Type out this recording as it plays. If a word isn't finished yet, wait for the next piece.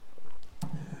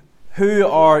Who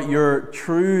are your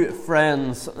true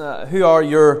friends? Who are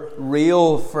your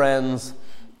real friends?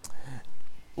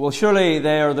 Well, surely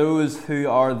they are those who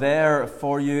are there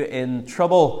for you in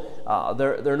trouble.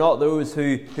 They're not those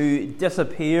who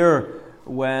disappear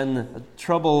when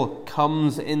trouble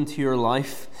comes into your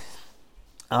life.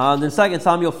 And in 2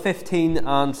 Samuel 15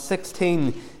 and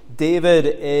 16, David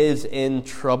is in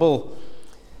trouble.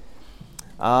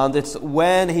 And it's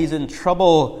when he's in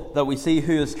trouble that we see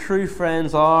who his true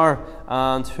friends are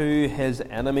and who his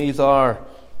enemies are.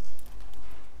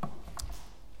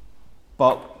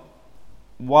 But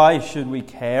why should we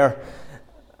care?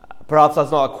 Perhaps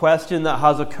that's not a question that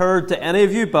has occurred to any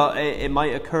of you, but it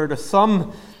might occur to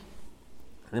some.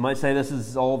 They might say this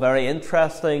is all very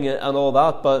interesting and all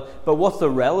that, but what's the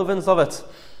relevance of it?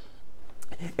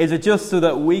 Is it just so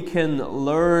that we can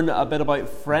learn a bit about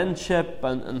friendship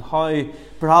and how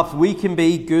perhaps we can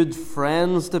be good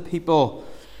friends to people?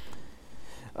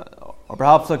 Or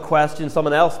perhaps a question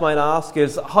someone else might ask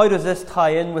is, how does this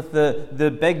tie in with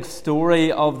the big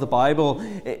story of the Bible?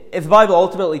 If the Bible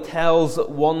ultimately tells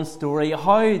one story,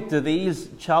 how do these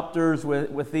chapters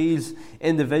with these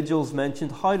individuals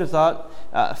mentioned, how does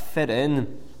that fit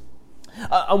in?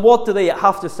 And what do they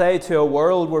have to say to a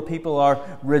world where people are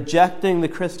rejecting the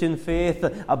Christian faith,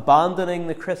 abandoning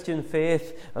the Christian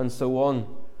faith, and so on?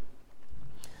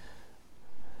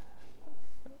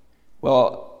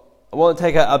 Well, I want to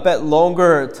take a bit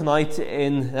longer tonight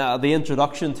in the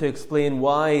introduction to explain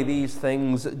why these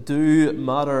things do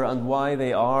matter and why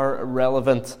they are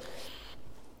relevant.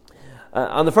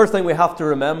 And the first thing we have to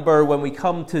remember when we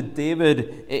come to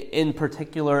David in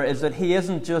particular is that he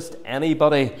isn't just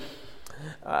anybody.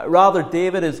 Rather,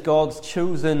 David is God's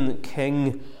chosen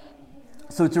king.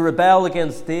 So to rebel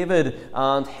against David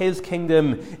and his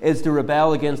kingdom is to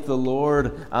rebel against the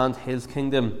Lord and his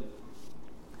kingdom.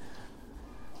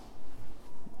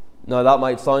 Now that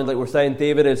might sound like we're saying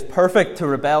David is perfect. To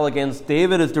rebel against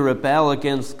David is to rebel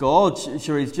against God.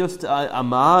 Sure, he's just a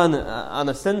man, and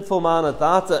a sinful man at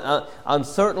that. And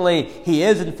certainly he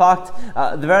is. In fact,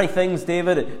 the very things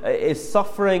David is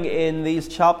suffering in these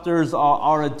chapters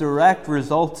are a direct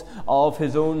result of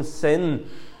his own sin.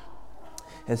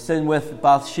 His sin with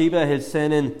Bathsheba, his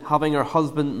sin in having her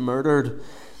husband murdered.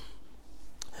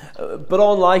 But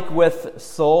unlike with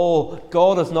Saul,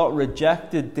 God has not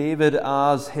rejected David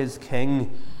as his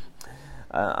king.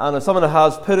 And as someone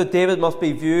has put it, David must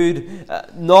be viewed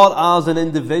not as an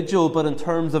individual, but in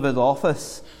terms of his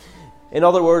office. In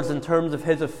other words, in terms of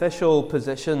his official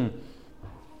position.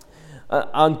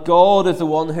 And God is the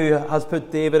one who has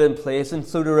put David in place. And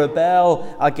so to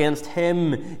rebel against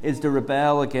him is to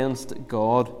rebel against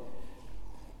God.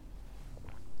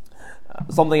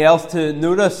 Something else to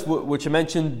notice, which I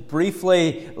mentioned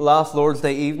briefly last Lord's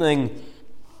Day evening,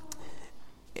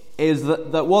 is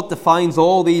that what defines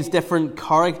all these different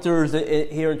characters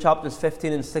here in chapters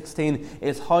 15 and 16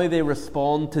 is how they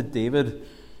respond to David.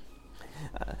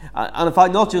 And in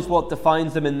fact, not just what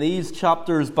defines them in these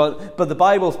chapters, but the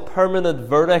Bible's permanent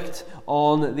verdict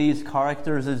on these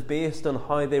characters is based on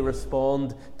how they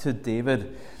respond to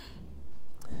David.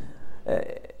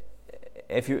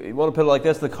 If you want to put it like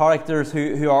this, the characters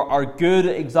who are good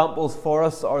examples for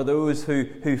us are those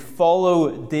who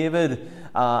follow David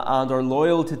and are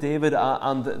loyal to David,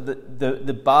 and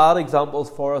the bad examples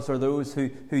for us are those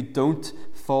who don't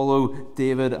follow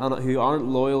David and who aren't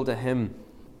loyal to him.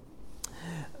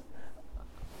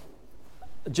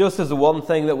 Just as the one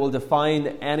thing that will define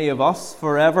any of us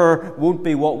forever won't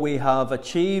be what we have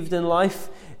achieved in life,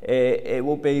 it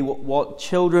won't be what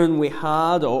children we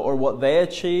had or what they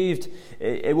achieved.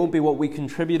 It won't be what we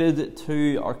contributed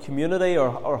to our community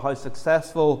or how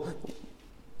successful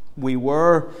we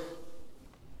were.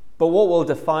 But what will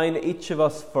define each of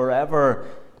us forever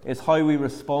is how we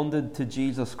responded to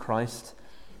Jesus Christ.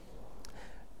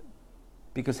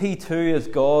 Because he too is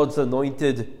God's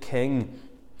anointed king.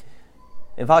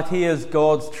 In fact, he is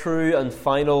God's true and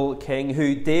final king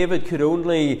who David could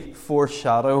only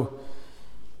foreshadow.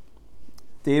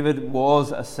 David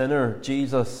was a sinner,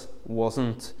 Jesus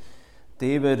wasn't.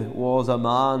 David was a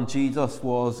man, Jesus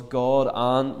was God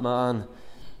and man.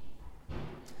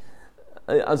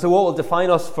 And so what will define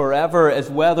us forever is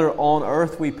whether on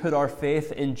earth we put our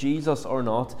faith in Jesus or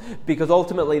not, because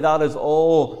ultimately that is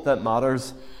all that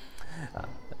matters.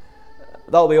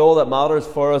 That'll be all that matters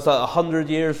for us 100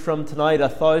 years from tonight,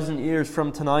 1,000 years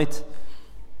from tonight.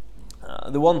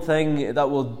 The one thing that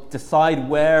will decide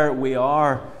where we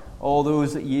are all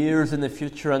those years in the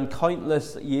future and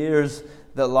countless years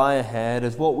that lie ahead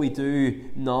is what we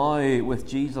do now with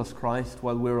Jesus Christ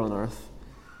while we're on earth.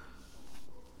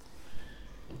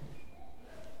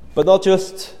 But not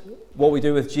just what we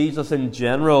do with Jesus in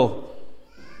general,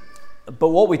 but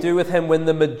what we do with him when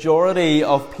the majority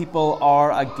of people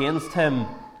are against him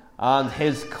and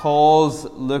his cause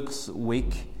looks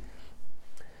weak.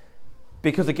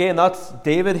 Because again, that's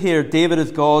David here. David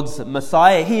is God's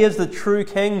Messiah. He is the true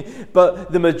king,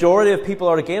 but the majority of people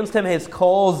are against him. His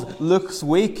cause looks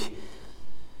weak.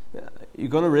 You're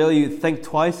going to really think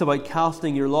twice about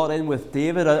casting your lot in with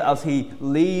David as he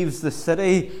leaves the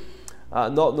city,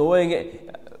 not knowing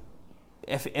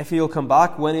if he'll come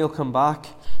back, when he'll come back.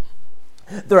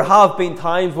 There have been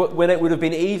times when it would have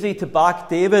been easy to back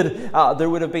David. There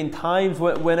would have been times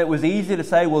when it was easy to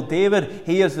say, well, David,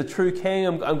 he is the true king.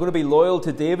 I'm going to be loyal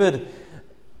to David.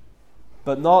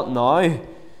 But not now.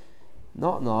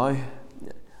 Not now.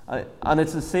 And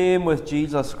it's the same with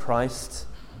Jesus Christ.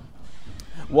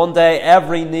 One day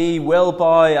every knee will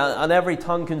bow and every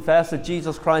tongue confess that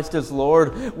Jesus Christ is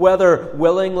Lord, whether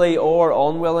willingly or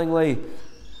unwillingly.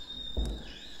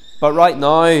 But right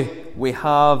now, we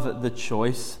have the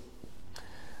choice.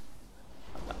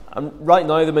 And right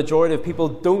now, the majority of people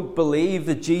don't believe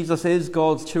that Jesus is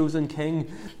God's chosen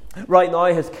king. Right now,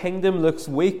 his kingdom looks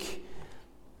weak.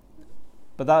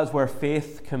 But that is where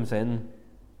faith comes in.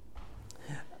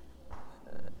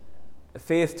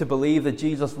 Faith to believe that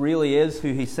Jesus really is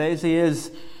who he says he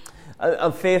is.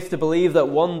 And faith to believe that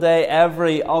one day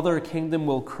every other kingdom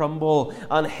will crumble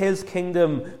and his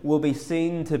kingdom will be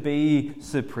seen to be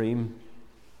supreme.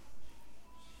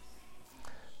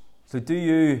 So do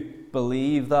you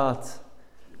believe that?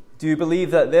 Do you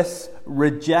believe that this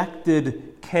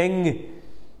rejected king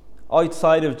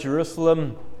outside of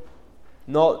Jerusalem,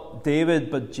 not David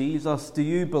but Jesus, do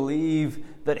you believe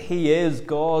that he is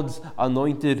God's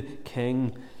anointed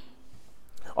king?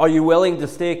 Are you willing to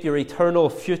stake your eternal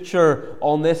future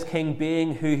on this king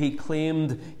being who he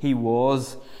claimed he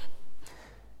was?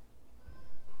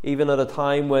 Even at a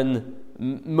time when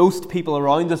most people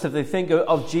around us, if they think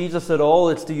of Jesus at all,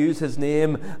 it's to use his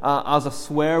name as a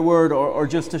swear word or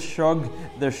just to shrug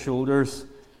their shoulders.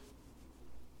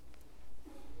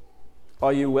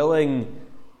 Are you willing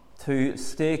to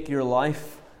stake your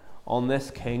life on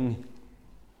this king?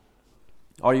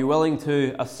 Are you willing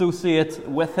to associate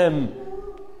with him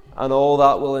and all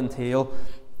that will entail?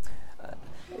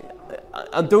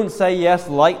 And don't say yes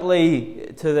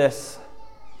lightly to this.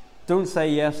 Don't say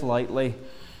yes lightly.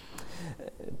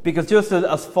 Because just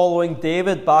as following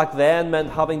David back then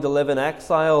meant having to live in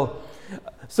exile,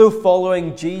 so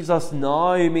following Jesus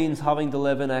now means having to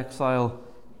live in exile.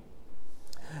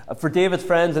 For David's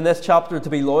friends in this chapter, to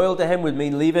be loyal to him would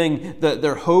mean leaving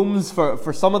their homes,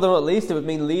 for some of them at least. It would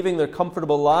mean leaving their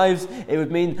comfortable lives. It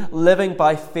would mean living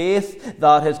by faith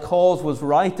that his cause was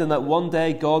right and that one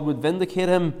day God would vindicate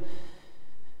him,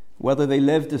 whether they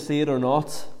lived to see it or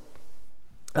not.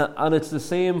 And it's the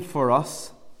same for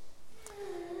us.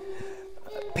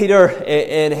 Peter,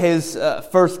 in his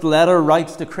first letter,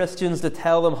 writes to Christians to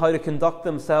tell them how to conduct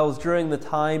themselves during the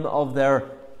time of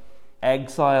their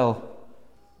exile.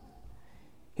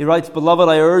 He writes, "Beloved,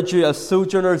 I urge you as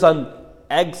sojourners and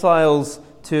exiles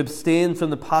to abstain from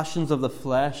the passions of the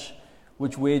flesh,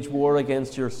 which wage war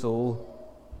against your soul."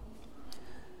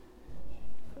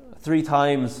 3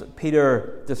 times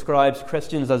Peter describes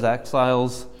Christians as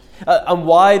exiles. And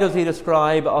why does he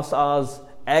describe us as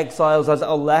exiles, as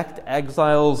elect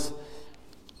exiles?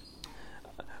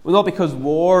 Well, not because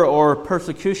war or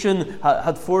persecution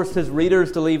had forced his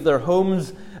readers to leave their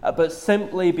homes, but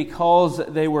simply because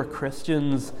they were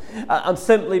Christians. And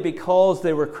simply because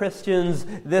they were Christians,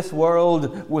 this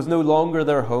world was no longer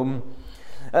their home.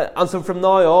 And so from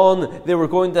now on, they were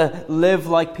going to live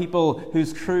like people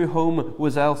whose true home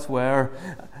was elsewhere.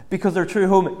 Because their true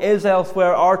home is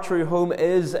elsewhere, our true home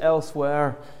is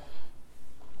elsewhere.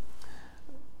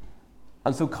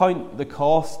 And so count the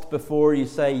cost before you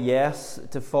say yes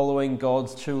to following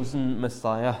God's chosen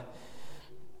Messiah.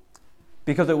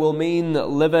 Because it will mean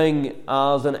living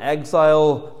as an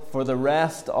exile for the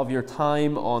rest of your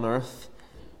time on earth.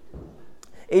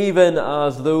 Even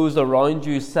as those around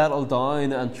you settle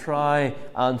down and try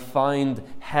and find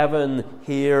heaven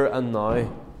here and now.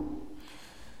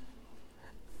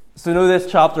 So no, this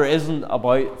chapter isn't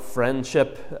about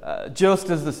friendship. Just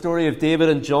as the story of David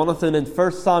and Jonathan in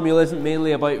 1 Samuel isn't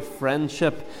mainly about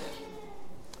friendship.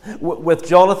 With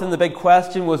Jonathan, the big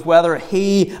question was whether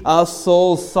he, as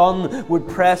Saul's son, would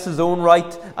press his own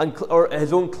right or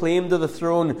his own claim to the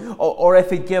throne, or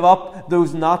if he'd give up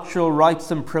those natural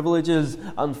rights and privileges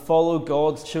and follow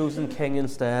God's chosen king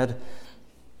instead.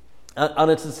 And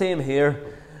it's the same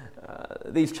here.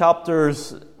 These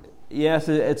chapters, yes,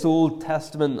 it's Old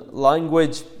Testament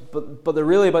language, but they're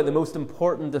really about the most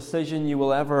important decision you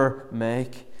will ever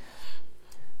make.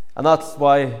 And that's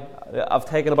why I've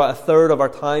taken about a third of our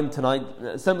time tonight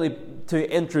simply to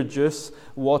introduce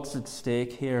what's at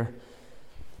stake here.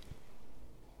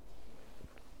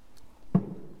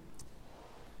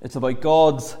 It's about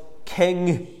God's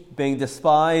king being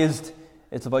despised.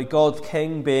 It's about God's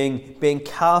king being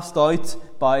cast out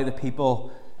by the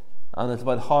people. And it's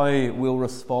about how we'll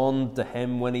respond to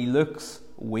him when he looks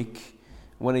weak,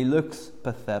 when he looks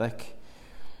pathetic.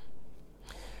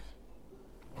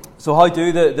 So how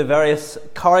do the various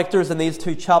characters in these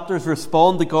two chapters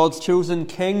respond to God's chosen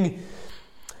king?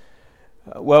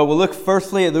 Well, we'll look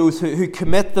firstly at those who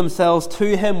commit themselves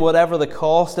to him, whatever the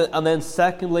cost, and then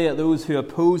secondly at those who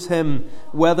oppose him,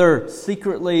 whether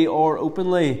secretly or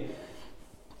openly.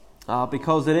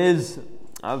 Because it is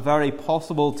very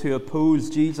possible to oppose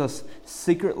Jesus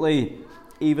secretly,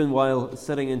 even while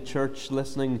sitting in church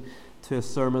listening to a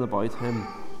sermon about him.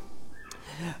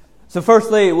 So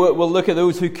firstly, we'll look at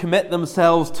those who commit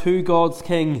themselves to God's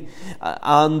king,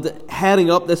 and heading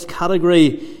up this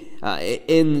category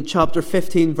in chapter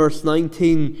 15, verse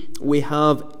 19, we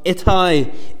have Ittai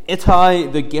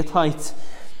the Gittite.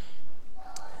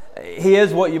 He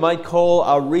is what you might call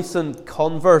a recent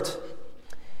convert.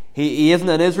 He isn't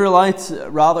an Israelite,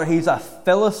 rather he's a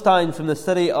Philistine from the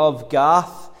city of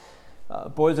Gath.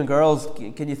 Boys and girls,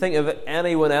 can you think of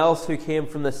anyone else who came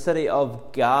from the city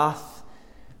of Gath?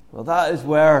 Well, that is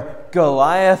where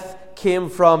Goliath came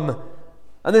from.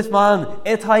 And this man,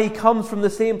 Ittai, comes from the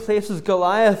same place as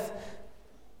Goliath.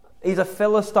 He's a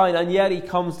Philistine, and yet he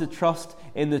comes to trust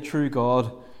in the true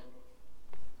God.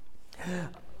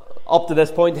 Up to this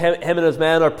point, him and his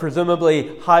men are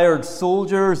presumably hired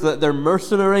soldiers, that they're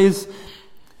mercenaries.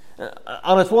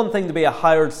 And it's one thing to be a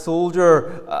hired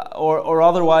soldier or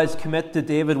otherwise commit to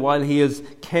David while he is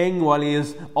king, while he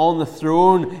is on the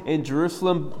throne in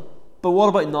Jerusalem. But what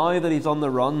about now that he's on the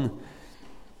run?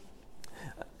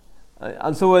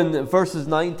 And so in verses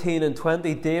 19 and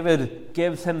 20, David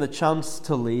gives him the chance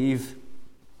to leave.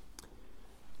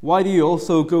 Why do you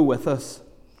also go with us?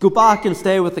 Go back and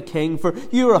stay with the king, for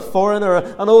you are a foreigner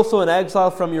and also an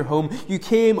exile from your home. You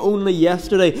came only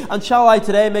yesterday, and shall I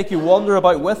today make you wander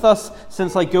about with us,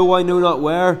 since I go I know not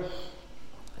where?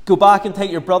 Go back and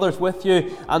take your brothers with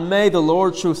you, and may the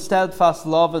Lord show steadfast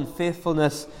love and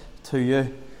faithfulness to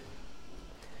you.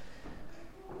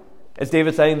 Is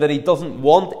David saying that he doesn't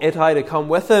want Ittai to come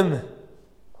with him?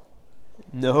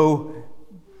 No,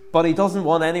 but he doesn't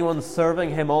want anyone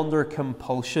serving him under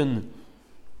compulsion.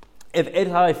 If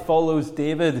Ittai follows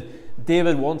David,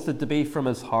 David wants it to be from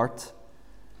his heart.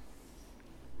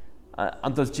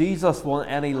 And does Jesus want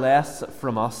any less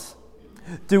from us?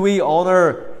 Do we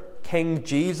honour King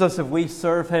Jesus if we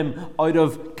serve him out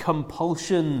of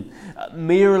compulsion,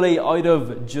 merely out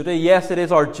of duty? Yes, it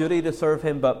is our duty to serve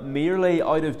him, but merely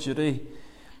out of duty.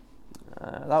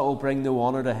 That will bring no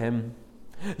honour to him.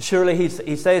 Surely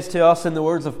he says to us in the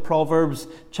words of Proverbs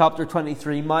chapter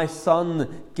 23, "My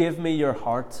son, give me your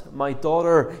heart. My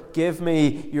daughter, give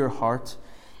me your heart."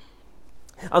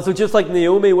 And so just like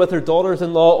Naomi with her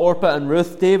daughters-in-law Orpah and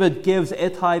Ruth, David gives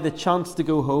Ittai the chance to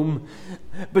go home.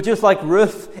 But just like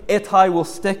Ruth, Ittai will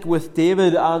stick with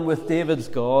David and with David's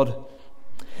God.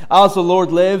 As the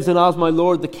Lord lives and as my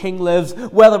Lord the King lives,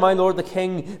 whether my Lord the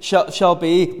King shall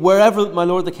be, wherever my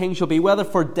Lord the King shall be, whether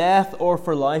for death or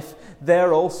for life,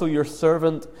 there also your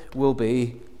servant will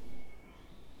be.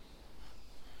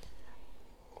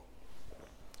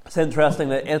 It's interesting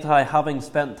that Ittai, having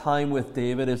spent time with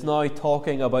David, is now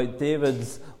talking about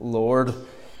David's Lord.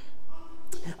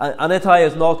 And Ittai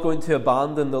is not going to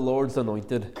abandon the Lord's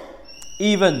anointed,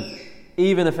 even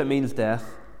if it means death.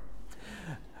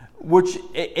 Which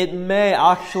it may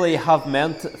actually have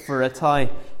meant for Ittai.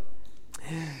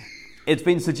 It's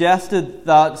been suggested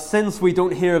that since we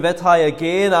don't hear of Ittai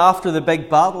again after the big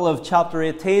battle of chapter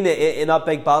 18, in that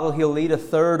big battle he'll lead a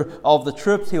third of the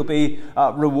troops. He'll be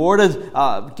rewarded,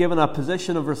 given a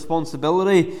position of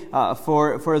responsibility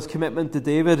for his commitment to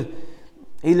David.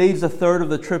 He leads a third of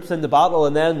the troops into battle,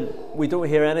 and then we don't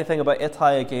hear anything about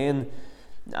Ittai again.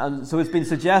 And so it's been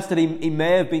suggested he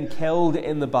may have been killed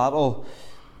in the battle.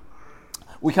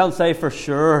 We can't say for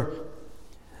sure.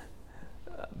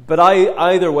 But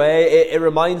either way, it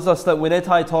reminds us that when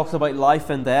Ittai talks about life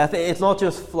and death, it's not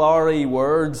just flowery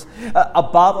words. A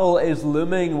battle is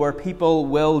looming where people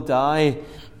will die.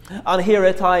 And here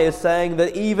Ittai is saying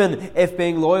that even if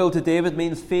being loyal to David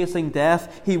means facing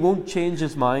death, he won't change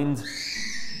his mind.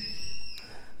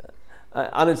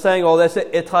 And in saying all this,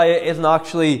 Ittai isn't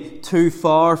actually too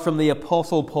far from the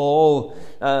Apostle Paul,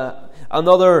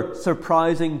 another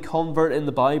surprising convert in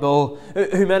the Bible,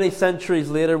 who many centuries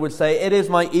later would say, "It is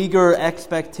my eager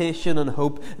expectation and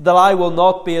hope that I will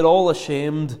not be at all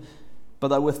ashamed, but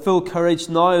that with full courage,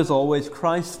 now as always,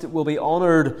 Christ will be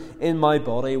honoured in my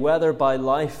body, whether by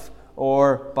life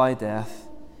or by death."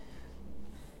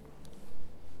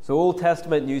 So Old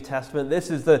Testament, New Testament, this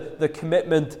is the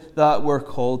commitment that we're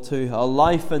called to, a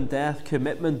life and death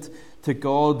commitment to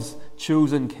God's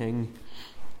chosen King.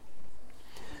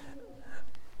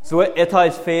 So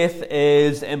Ittai's faith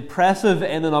is impressive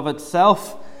in and of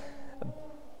itself,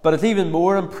 but it's even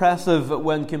more impressive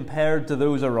when compared to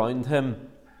those around him.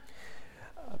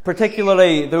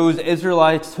 Particularly those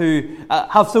Israelites who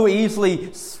have so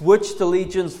easily switched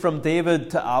allegiance from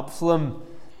David to Absalom.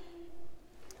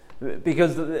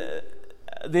 Because the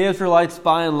Israelites,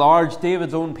 by and large,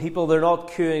 David's own people, they're not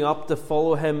queuing up to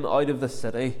follow him out of the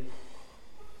city.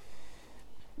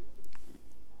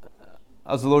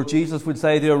 As the Lord Jesus would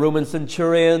say to a Roman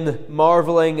centurion,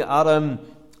 marveling at him,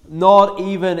 "Not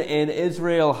even in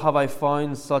Israel have I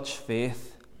found such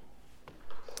faith."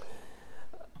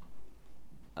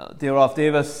 Dieroff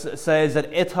Davis says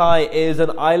that Ittai is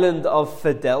an island of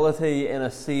fidelity in a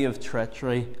sea of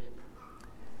treachery.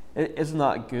 Isn't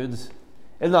that good?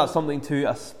 Isn't that something to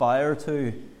aspire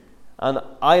to? An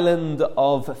island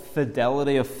of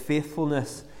fidelity, of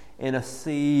faithfulness in a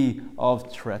sea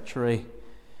of treachery.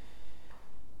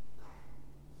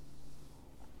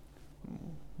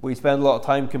 We spend a lot of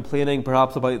time complaining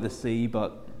perhaps about the sea,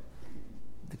 but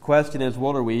the question is,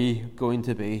 what are we going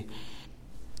to be?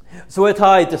 So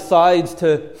Ittai decides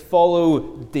to follow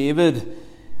David.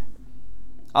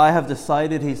 "I have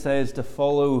decided," he says, "to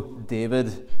follow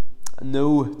David.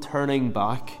 No turning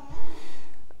back."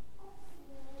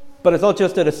 But it's not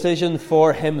just a decision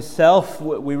for himself.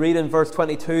 We read in verse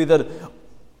 22 that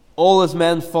all his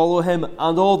men follow him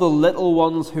and all the little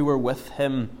ones who were with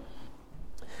him.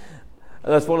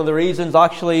 And that's one of the reasons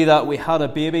actually that we had a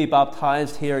baby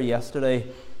baptized here yesterday.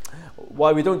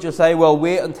 Why we don't just say, well,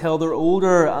 wait until they're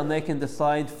older and they can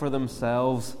decide for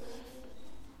themselves.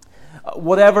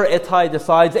 Whatever Ittai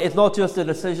decides, it's not just a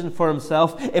decision for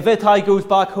himself. If Ittai goes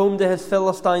back home to his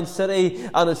Philistine city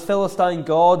and his Philistine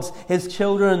gods, his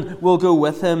children will go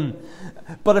with him.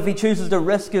 But if he chooses to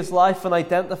risk his life and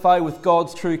identify with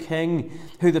God's true King,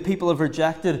 who the people have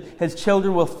rejected, his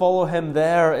children will follow him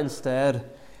there instead.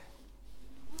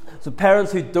 So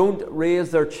parents who don't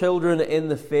raise their children in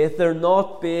the faith, they're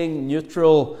not being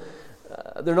neutral.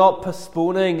 They're not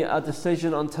postponing a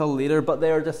decision until later, but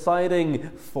they are deciding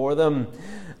for them.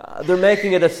 They're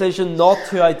making a decision not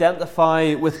to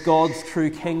identify with God's true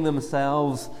King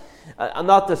themselves. And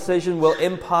that decision will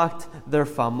impact their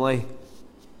family.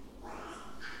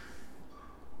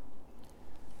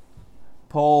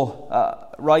 Paul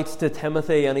writes to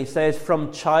Timothy and he says,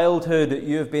 "From childhood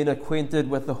you have been acquainted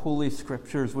with the Holy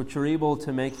Scriptures, which are able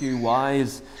to make you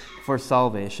wise for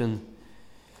salvation."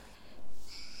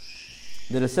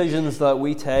 The decisions that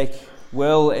we take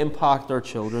will impact our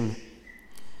children.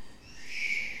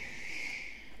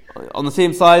 On the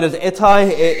same side as Ittai,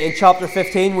 in chapter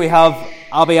 15, we have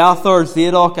Abiathar,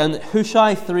 Zadok, and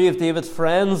Hushai, three of David's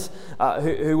friends,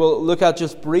 who we'll look at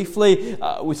just briefly.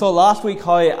 We saw last week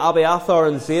how Abiathar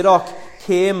and Zadok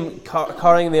came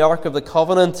carrying the Ark of the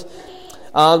Covenant,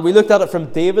 and we looked at it from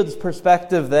David's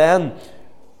perspective then.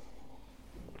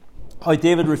 How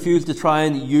David refused to try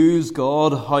and use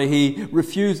God, how he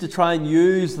refused to try and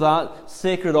use that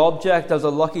sacred object as a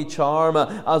lucky charm,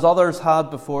 as others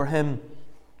had before him.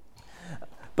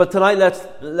 But tonight,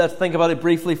 let's think about it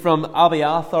briefly from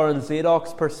Abiathar and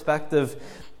Zadok's perspective.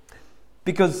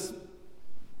 Because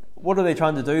what are they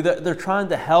trying to do? They're trying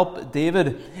to help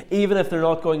David, even if they're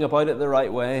not going about it the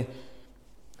right way.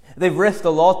 They've risked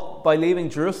a lot by leaving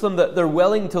Jerusalem, that they're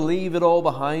willing to leave it all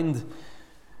behind.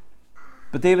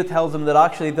 But David tells them that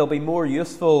actually they'll be more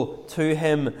useful to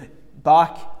him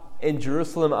back in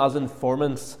Jerusalem as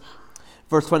informants.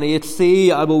 Verse 28,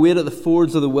 "See, I will wait at the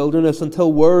fords of the wilderness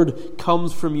until word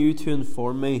comes from you to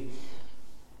inform me."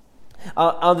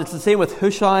 And it's the same with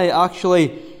Hushai,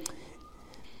 actually.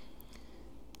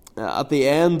 At the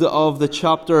end of the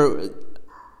chapter,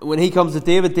 when he comes to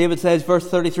David, David says, verse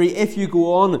 33, "If you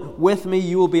go on with me,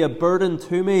 you will be a burden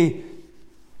to me."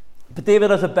 But David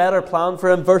has a better plan for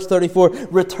him. Verse 34,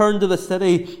 "Return to the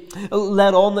city.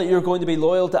 Let on that you're going to be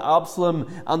loyal to Absalom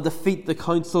and defeat the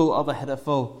counsel of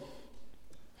Ahithophel."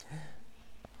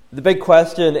 The big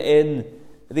question in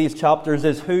these chapters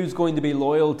is who's going to be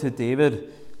loyal to David.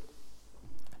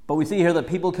 But we see here that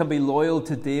people can be loyal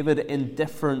to David in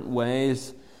different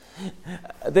ways.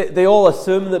 They all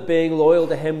assume that being loyal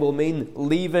to him will mean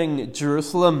leaving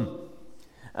Jerusalem.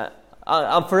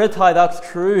 And for Ittai, that's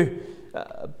true.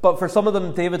 But for some of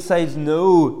them, David says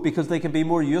no, because they can be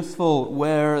more useful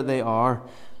where they are.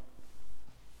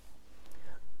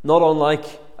 Not unlike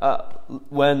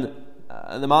when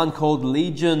the man called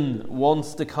Legion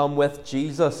wants to come with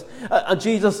Jesus. And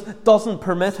Jesus doesn't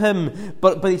permit him,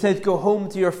 but he says, go home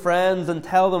to your friends and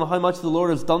tell them how much the Lord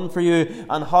has done for you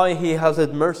and how he has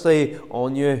had mercy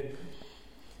on you.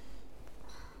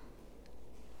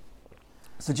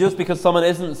 So just because someone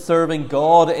isn't serving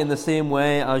God in the same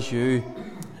way as you,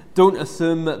 don't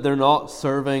assume that they're not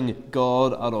serving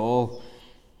God at all.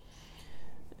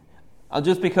 And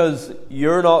just because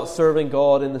you're not serving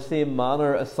God in the same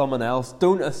manner as someone else,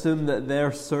 don't assume that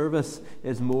their service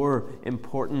is more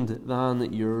important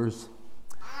than yours.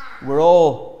 We're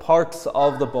all parts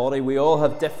of the body. We all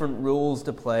have different roles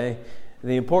to play.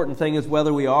 The important thing is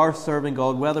whether we are serving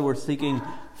God, whether we're seeking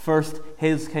first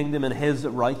His kingdom and His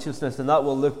righteousness, and that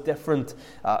will look different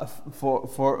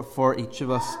for each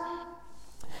of us.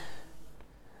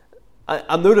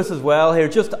 And notice as well here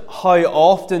just how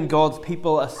often God's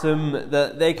people assume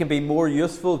that they can be more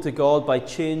useful to God by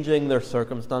changing their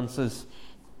circumstances.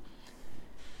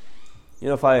 You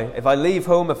know, if I leave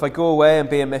home, if I go away and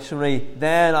be a missionary,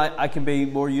 then I can be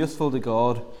more useful to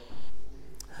God.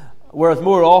 Whereas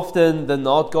more often than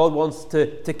not, God wants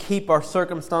to keep our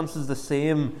circumstances the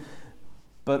same,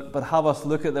 but have us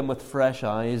look at them with fresh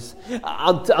eyes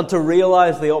and to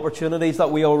realize the opportunities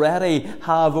that we already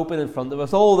have open in front of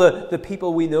us. All the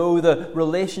people we know, the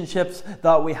relationships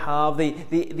that we have,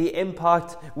 the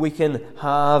impact we can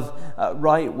have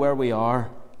right where we are.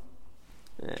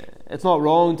 It's not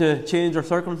wrong to change our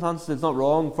circumstances. It's not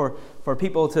wrong for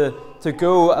people to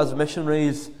go as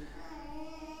missionaries.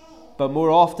 But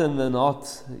more often than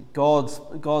not, God's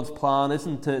plan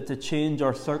isn't to change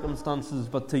our circumstances,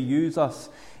 but to use us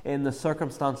in the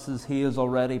circumstances He has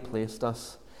already placed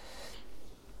us.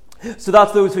 So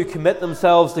that's those who commit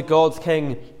themselves to God's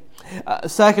King.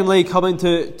 Secondly, coming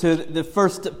to the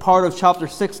first part of chapter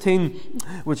 16,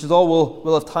 which is all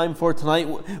we'll have time for tonight,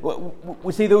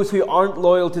 we see those who aren't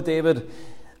loyal to David.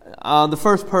 And the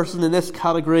first person in this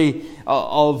category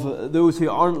of those who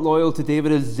aren't loyal to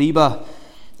David is Ziba.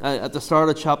 At the start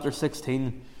of chapter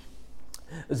 16.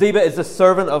 Ziba is the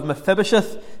servant of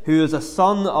Mephibosheth, who is a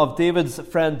son of David's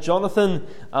friend Jonathan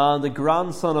and the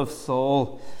grandson of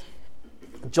Saul.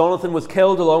 Jonathan was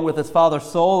killed along with his father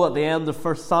Saul at the end of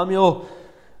 1 Samuel.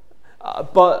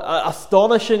 But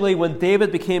astonishingly, when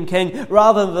David became king,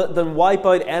 rather than wipe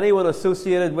out anyone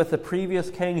associated with the previous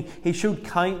king, he showed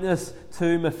kindness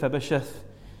to Mephibosheth.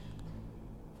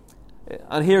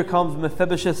 And here comes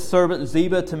Mephibosheth's servant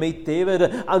Ziba to meet David,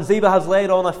 and Ziba has laid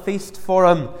on a feast for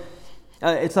him.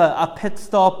 It's a pit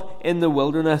stop in the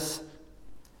wilderness.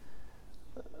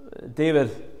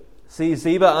 David sees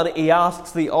Ziba and he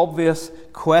asks the obvious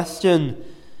question,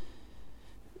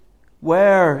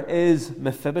 where is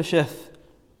Mephibosheth?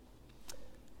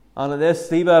 And at this,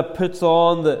 Ziba puts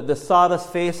on the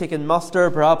saddest face he can muster,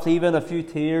 perhaps even a few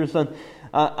tears, and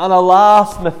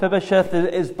alas, Mephibosheth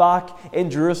is back in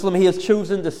Jerusalem. He has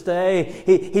chosen to stay.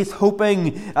 He's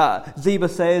hoping, Ziba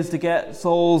says, to get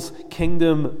Saul's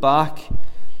kingdom back.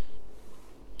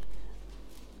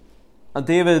 And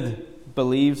David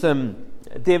believes him.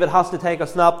 David has to take a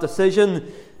snap decision,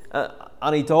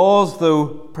 and he does, though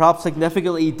perhaps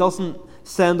significantly, he doesn't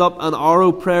send up an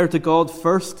arrow prayer to God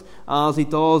first, as he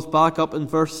does back up in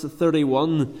verse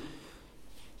 31.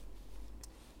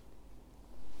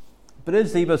 But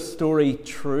is Ziba's story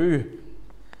true?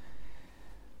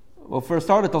 Well, for a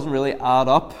start, it doesn't really add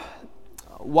up.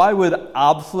 Why would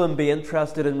Absalom be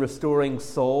interested in restoring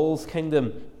Saul's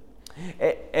kingdom?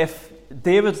 If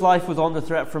David's life was under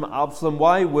threat from Absalom,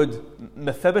 why would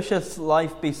Mephibosheth's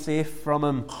life be safe from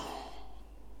him?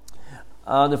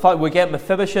 And in fact, we get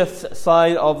Mephibosheth's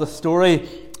side of the story,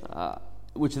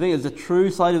 which I think is the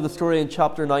true side of the story in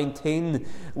chapter 19,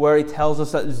 where he tells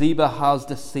us that Ziba has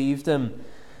deceived him.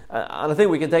 And I think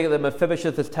we can take it that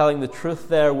Mephibosheth is telling the truth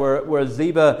there, where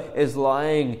Ziba is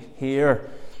lying here.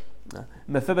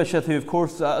 Mephibosheth, who of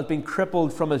course has been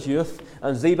crippled from his youth,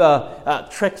 and Ziba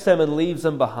tricks him and leaves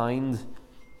him behind.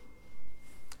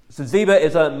 So Ziba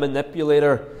is a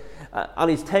manipulator, and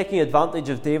he's taking advantage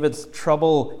of David's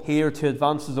trouble here to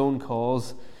advance his own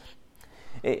cause.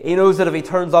 He knows that if he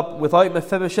turns up without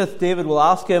Mephibosheth, David will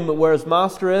ask him where his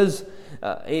master is.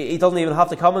 He doesn't even have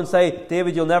to come and say,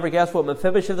 David, you'll never guess what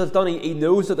Mephibosheth has done. He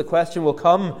knows that the question will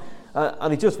come,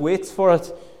 and he just waits for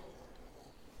it.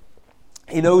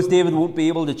 He knows David won't be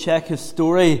able to check his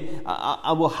story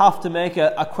and will have to make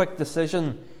a quick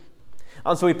decision.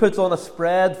 And so he puts on a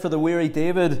spread for the weary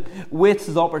David, waits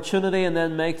his opportunity, and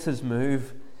then makes his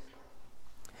move.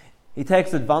 He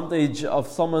takes advantage of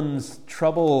someone's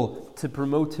trouble to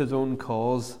promote his own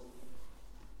cause.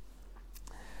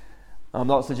 I'm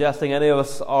not suggesting any of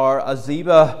us are a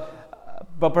Ziba,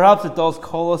 but perhaps it does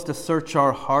call us to search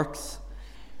our hearts.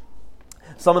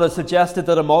 Someone has suggested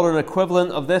that a modern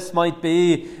equivalent of this might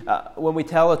be when we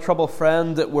tell a troubled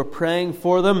friend that we're praying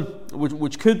for them,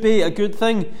 which could be a good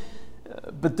thing.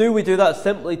 But do we do that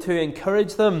simply to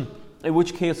encourage them? In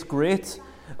which case, great.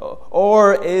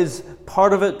 Or is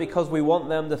part of it because we want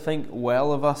them to think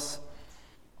well of us?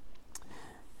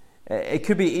 It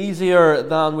could be easier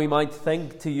than we might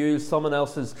think to use someone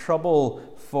else's trouble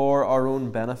for our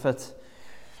own benefit.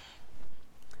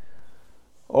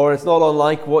 Or it's not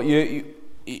unlike what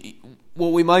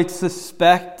we might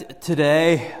suspect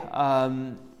today.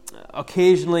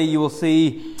 Occasionally you'll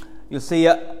see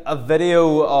a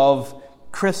video of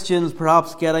Christians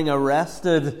perhaps getting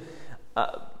arrested,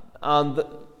 and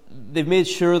they've made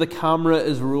sure the camera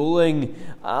is rolling,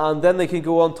 and then they can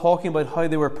go on talking about how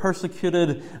they were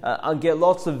persecuted and get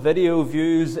lots of video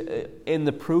views in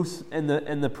the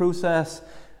process.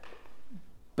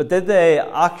 But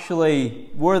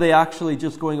were they actually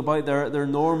just going about their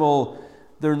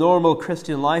normal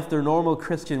Christian life, their normal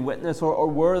Christian witness, or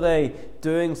were they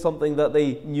doing something that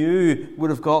they knew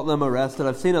would have got them arrested?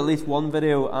 I've seen at least one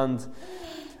video,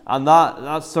 and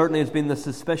that certainly has been the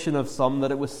suspicion of some,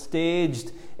 that it was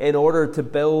staged in order to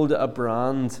build a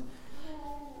brand.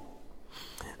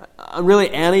 And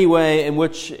really any way in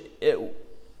which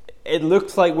it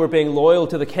looks like we're being loyal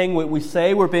to the king, we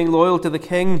say we're being loyal to the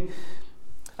king,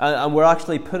 and we're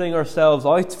actually putting ourselves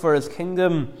out for his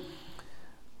kingdom,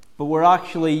 but we're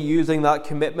actually using that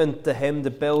commitment to him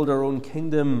to build our own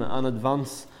kingdom and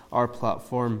advance our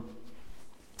platform.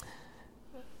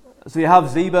 So you have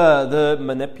Ziba, the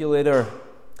manipulator.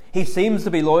 He seems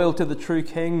to be loyal to the true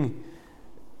king,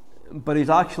 but he's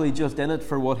actually just in it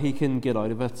for what he can get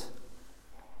out of it.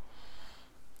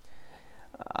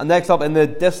 And next up in the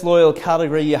disloyal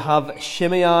category, you have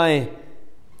Shimei.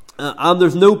 And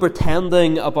there's no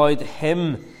pretending about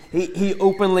him. He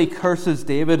openly curses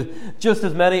David, just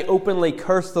as many openly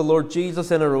curse the Lord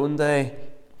Jesus in our own day.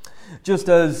 Just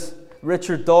as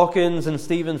Richard Dawkins and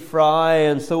Stephen Fry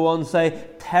and so on say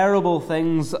terrible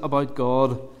things about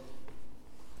God,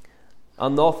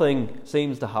 and nothing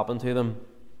seems to happen to them.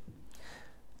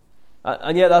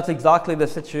 And yet that's exactly the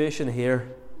situation here.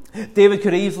 David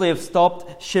could easily have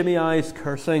stopped Shimei's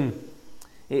cursing.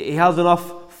 He has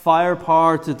enough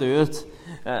firepower to do it.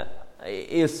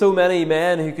 He has so many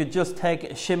men who could just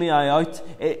take Shimei out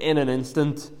in an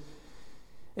instant.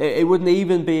 It wouldn't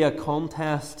even be a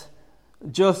contest,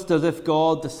 just as if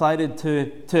God decided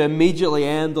to immediately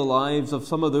end the lives of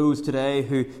some of those today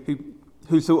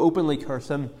who so openly curse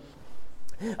him.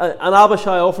 And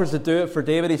Abishai offers to do it for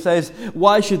David. He says,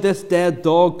 "Why should this dead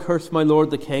dog curse my lord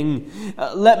the king?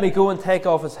 Let me go and take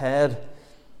off his head."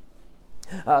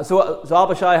 So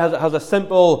Abishai has a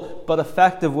simple but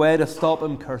effective way to stop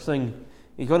him cursing.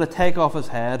 He's going to take off his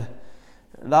head,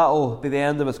 and that'll be the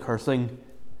end of his cursing.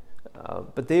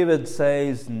 But David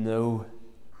says no,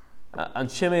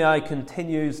 and Shimei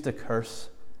continues to curse.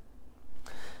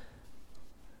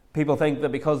 People think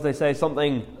that because they say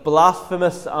something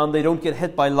blasphemous and they don't get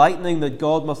hit by lightning, that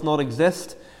God must not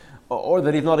exist, or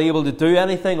that he's not able to do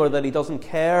anything, or that he doesn't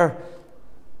care.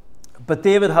 But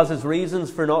David has his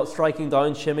reasons for not striking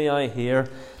down Shimei here.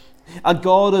 And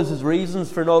God has his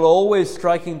reasons for not always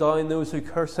striking down those who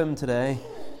curse him today.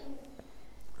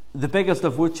 The biggest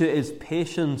of which is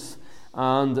patience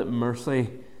and mercy.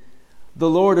 The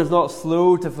Lord is not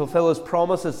slow to fulfill his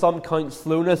promise, as some count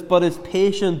slowness, but is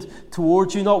patient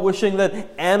towards you, not wishing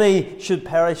that any should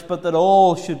perish, but that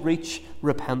all should reach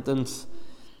repentance.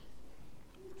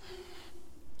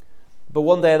 But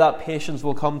one day that patience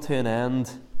will come to an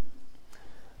end.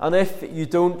 And if you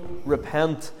don't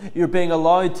repent, you're being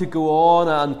allowed to go on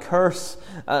and curse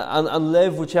and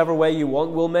live whichever way you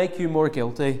want, will make you more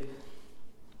guilty.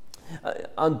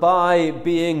 And by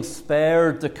being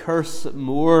spared to curse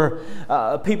more,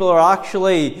 people are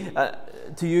actually,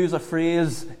 to use a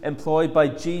phrase employed by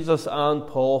Jesus and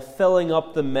Paul, filling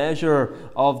up the measure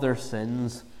of their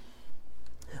sins.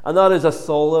 And that is a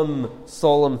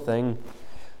solemn thing.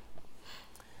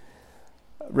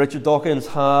 Richard Dawkins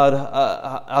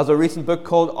has a recent book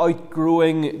called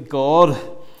Outgrowing God.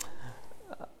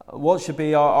 What should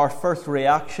be our first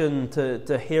reaction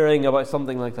to hearing about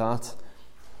something like that?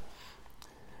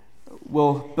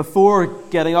 Well, before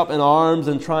getting up in arms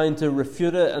and trying to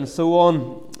refute it and so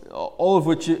on, all of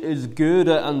which is good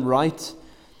and right,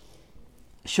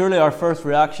 Surely our first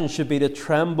reaction should be to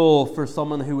tremble for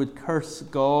someone who would curse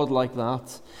God like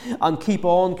that, and keep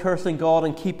on cursing God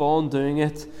and keep on doing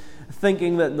it,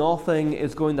 thinking that nothing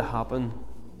is going to happen.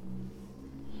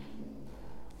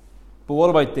 But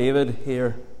what about David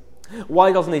here?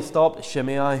 Why doesn't he stop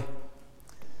Shimei?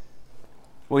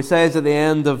 Well, he says at the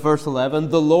end of verse 11,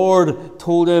 the Lord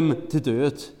told him to do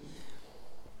it.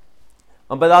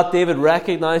 And by that, David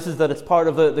recognizes that it's part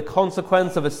of the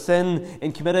consequence of his sin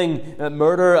in committing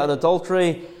murder and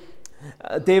adultery.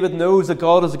 David knows that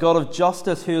God is a God of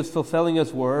justice who is fulfilling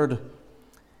his word.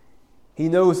 He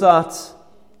knows that.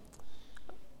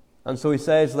 And so he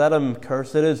says, let him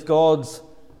curse. It is God's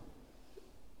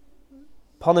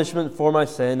punishment for my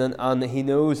sin, and he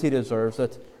knows he deserves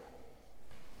it.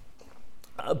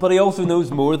 But he also knows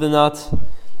more than that.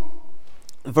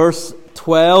 Verse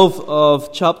 12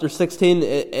 of chapter 16,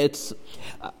 it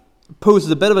poses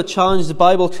a bit of a challenge to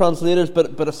Bible translators,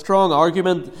 but a strong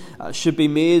argument should be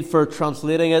made for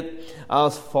translating it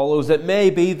as follows. It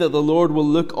may be that the Lord will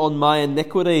look on my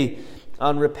iniquity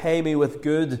and repay me with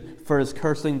good for his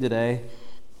cursing today.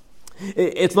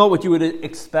 It's not what you would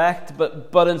expect,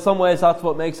 but in some ways that's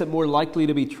what makes it more likely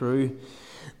to be true.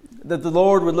 That the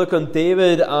Lord would look on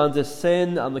David and his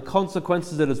sin and the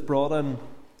consequences it has brought him,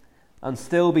 and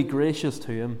still be gracious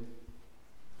to him.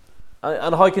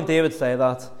 And how can David say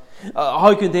that?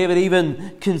 How can David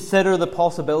even consider the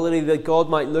possibility that God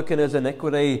might look in his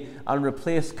iniquity and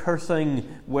replace cursing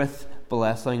with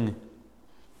blessing?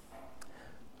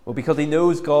 Well, because he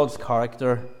knows God's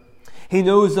character. He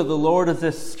knows that the Lord has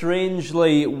this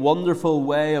strangely wonderful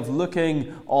way of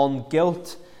looking on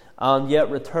guilt and yet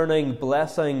returning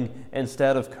blessing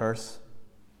instead of curse.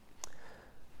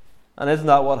 And isn't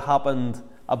that what happened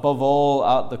above all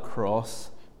at the cross?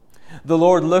 The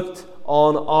Lord looked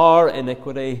on our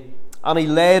iniquity and he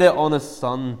laid it on his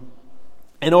Son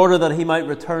in order that he might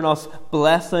return us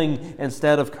blessing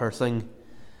instead of cursing.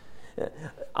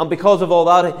 And because of all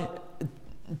that,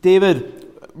 David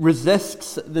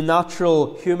resists the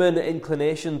natural human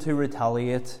inclination to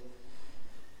retaliate.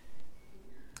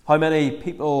 How many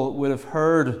people would have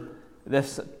heard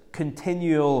this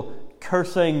continual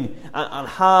cursing and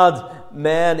had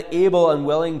men able and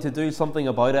willing to do something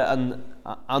about it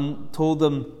and told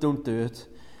them, don't do it?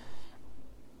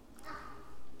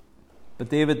 But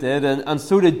David did, and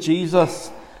so did Jesus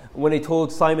when he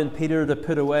told Simon Peter to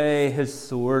put away his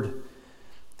sword,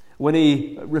 when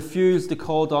he refused to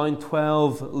call down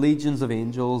 12 legions of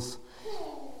angels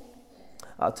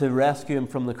to rescue him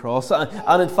from the cross.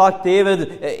 And in fact,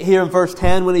 David, here in verse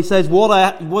 10, when he says, what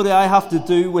do I have to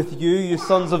do with you, you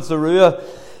sons of Zeruiah?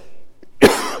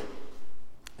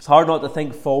 It's hard not to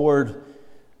think forward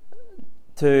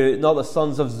to not the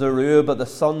sons of Zeruiah, but the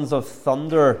sons of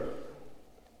thunder,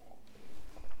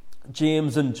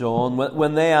 James and John,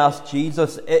 when they asked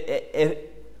Jesus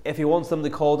if he wants them to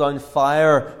call down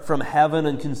fire from heaven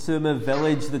and consume a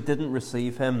village that didn't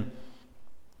receive him.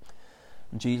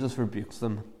 Jesus rebukes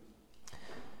them.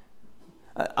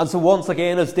 And so once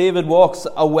again, as David walks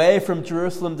away from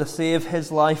Jerusalem to save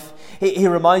his life, he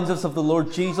reminds us of the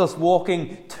Lord Jesus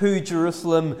walking to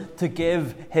Jerusalem to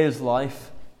give his life.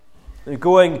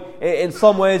 Going in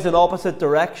some ways in opposite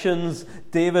directions.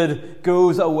 David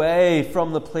goes away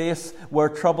from the place where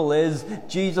trouble is.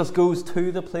 Jesus goes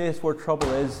to the place where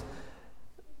trouble is.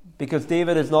 Because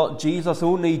David is not Jesus.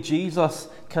 Only Jesus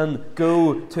can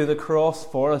go to the cross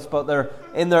for us. But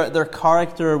in their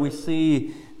character we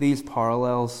see these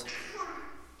parallels.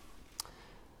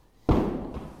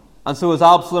 And so as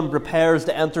Absalom prepares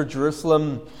to enter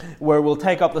Jerusalem, where we'll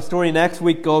take up the story next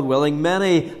week, God willing,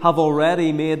 many have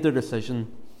already made their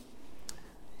decision.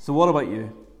 So what about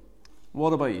you?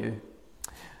 What about you?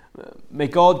 May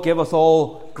God give us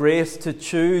all grace to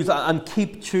choose and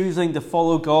keep choosing to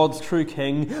follow God's true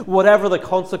King, whatever the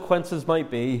consequences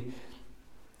might be,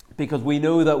 because we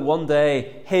know that one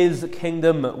day his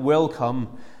kingdom will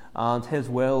come and his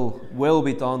will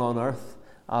be done on earth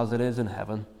as it is in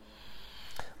heaven.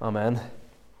 Amen.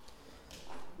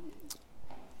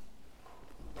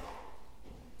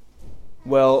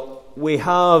 Well, we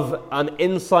have an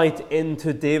insight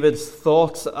into David's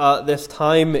thoughts at this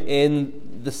time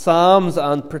in the Psalms,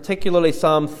 and particularly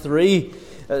Psalm 3.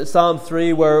 Psalm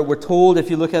 3, where we're told,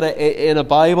 if you look at it in a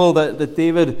Bible, that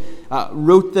David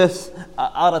wrote this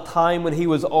at a time when he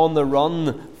was on the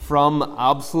run from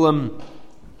Absalom.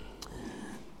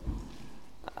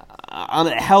 And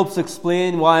it helps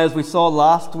explain why, as we saw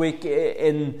last week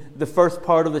in the first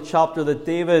part of the chapter, that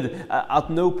David at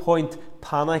no point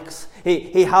panics.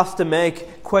 He has to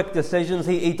make quick decisions.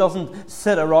 He doesn't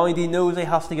sit around. He knows he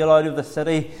has to get out of the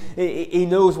city. He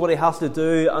knows what he has to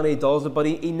do, and he does it, but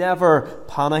he never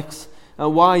panics.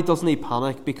 And why doesn't he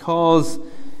panic? Because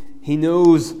he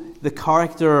knows the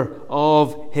character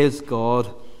of his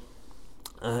God.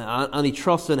 And he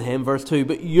trusts in him. Verse 2,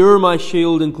 but you're my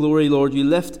shield and glory, Lord. You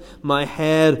lift my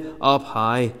head up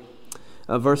high.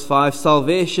 Verse 5,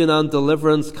 salvation and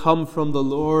deliverance come from the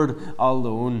Lord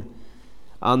alone.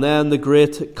 And then the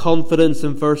great confidence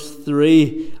in verse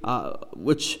 3,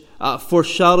 which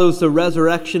foreshadows the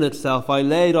resurrection itself. I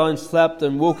lay down, slept,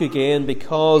 and woke again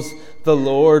because the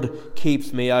Lord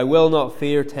keeps me. I will not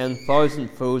fear 10,000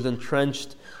 foes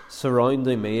entrenched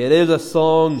surrounding me. It is a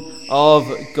song of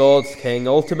God's King,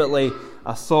 ultimately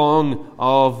a song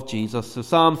of Jesus. So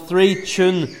Psalm 3,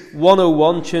 tune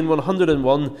 101, tune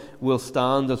 101 will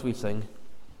stand as we sing.